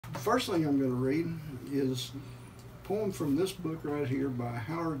First thing I'm going to read is a poem from this book right here by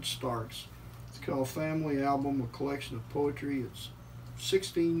Howard Starks. It's called Family Album, a collection of poetry. It's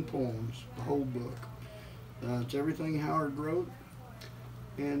 16 poems, the whole book. It's everything Howard wrote,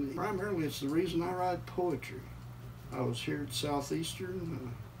 and primarily it's the reason I write poetry. I was here at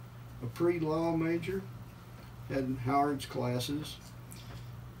Southeastern, a pre-law major, had Howard's classes,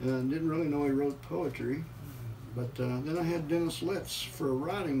 and didn't really know he wrote poetry. But then I had Dennis Letts for a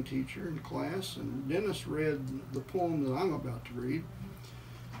writing teacher in class, and Dennis read the poem that I'm about to read.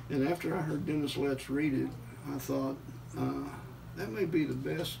 And after I heard Dennis Letts read it, I thought, that may be the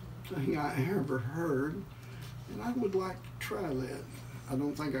best thing I ever heard, and I would like to try that. I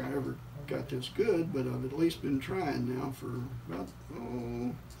don't think I ever got this good, but I've at least been trying now for about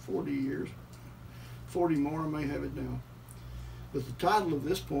 40 years. 40 more, I may have it now. But the title of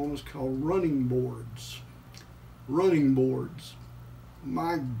this poem is called Running Boards. Running boards.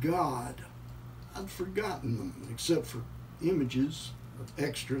 My God, I'd forgotten them, except for images of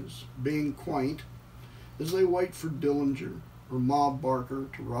extras being quaint as they wait for Dillinger or Ma Barker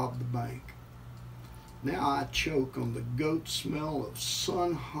to rob the bank. Now I choke on the goat smell of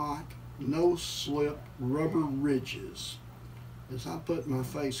sun-hot, no-slip rubber ridges as I put my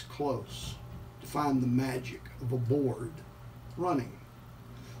face close to find the magic of a board running.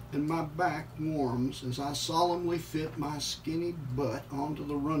 And my back warms as I solemnly fit my skinny butt onto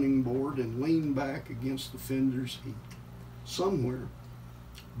the running board and lean back against the fender's heat. Somewhere,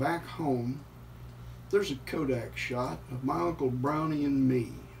 back home, there's a Kodak shot of my Uncle Brownie and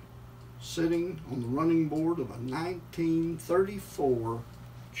me, sitting on the running board of a 1934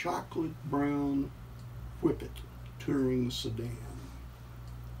 chocolate brown Whippet touring sedan.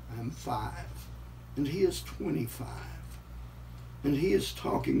 I'm 5, and he is 25. And he is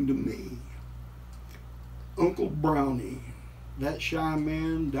talking to me. Uncle Brownie, that shy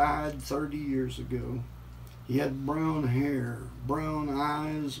man, died 30 years ago. He had brown hair, brown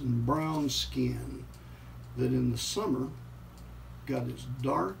eyes, and brown skin that in the summer got as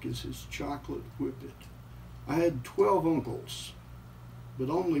dark as his chocolate Whippet. I had 12 uncles,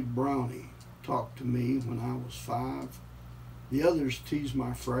 but only Brownie talked to me when I was 5. The others teased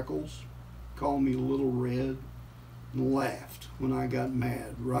my freckles, called me Little Red, and laughed when I got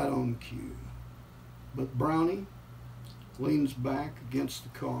mad right on cue. But Brownie leans back against the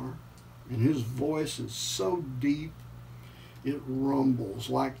car, and his voice is so deep it rumbles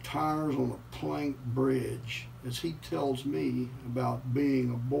like tires on a plank bridge as he tells me about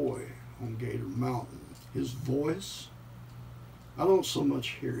being a boy on Gator Mountain. His voice, I don't so much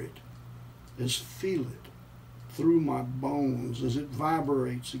hear it as feel it through my bones as it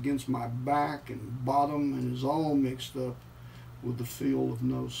vibrates against my back and bottom and is all mixed up with the feel of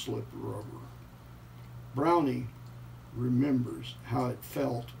no-slip rubber. Brownie remembers how it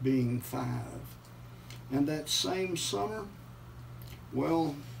felt being 5. And that same summer,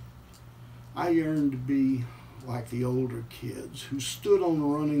 well, I yearned to be like the older kids who stood on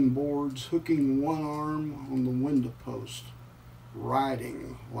running boards, hooking one arm on the window post,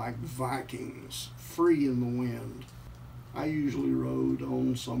 riding like Vikings, free in the wind. I usually rode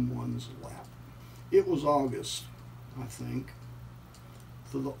on someone's lap. It was August, I think,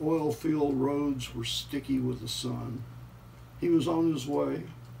 for the oil field roads were sticky with the sun. He was on his way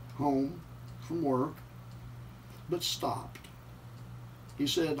home from work, but stopped. He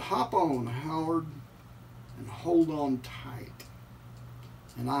said, "Hop on, Howard, and hold on tight."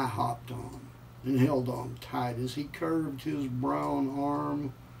 And I hopped on and held on tight as he curved his brown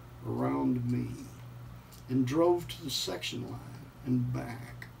arm around me and drove to the section line and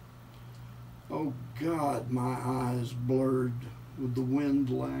back. Oh God, my eyes blurred with the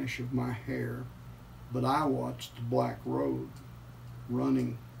wind lash of my hair, but I watched the black road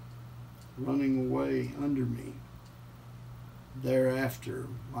running away under me. Thereafter,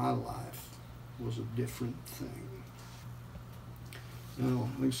 my life was a different thing. Now,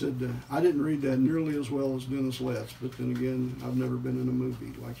 like I said, I didn't read that nearly as well as Dennis Letts, but then again, I've never been in a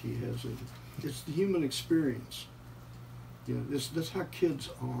movie like he has. It's the human experience. You know, that's how kids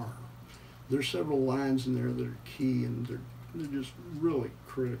are. There's several lines in there that are key, and they're just really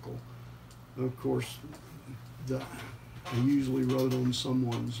critical. Of course, I usually wrote on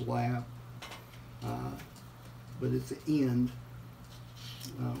someone's lap, but at the end,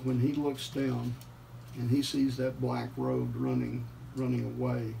 when he looks down and he sees that black road running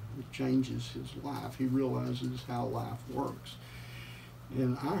away, it changes his life. He realizes how life works.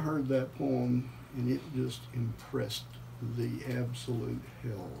 And I heard that poem, and it just impressed the absolute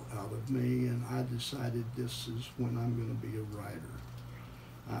hell out of me, and I decided this is when I'm going to be a writer.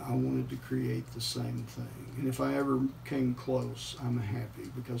 I wanted to create the same thing. And if I ever came close, I'm happy,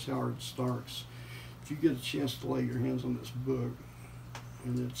 because Howard Stark's, if you get a chance to lay your hands on this book,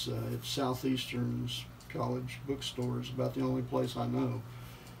 and it's Southeastern's college bookstore, is about the only place I know.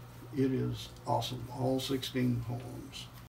 It is awesome. All 16 poems.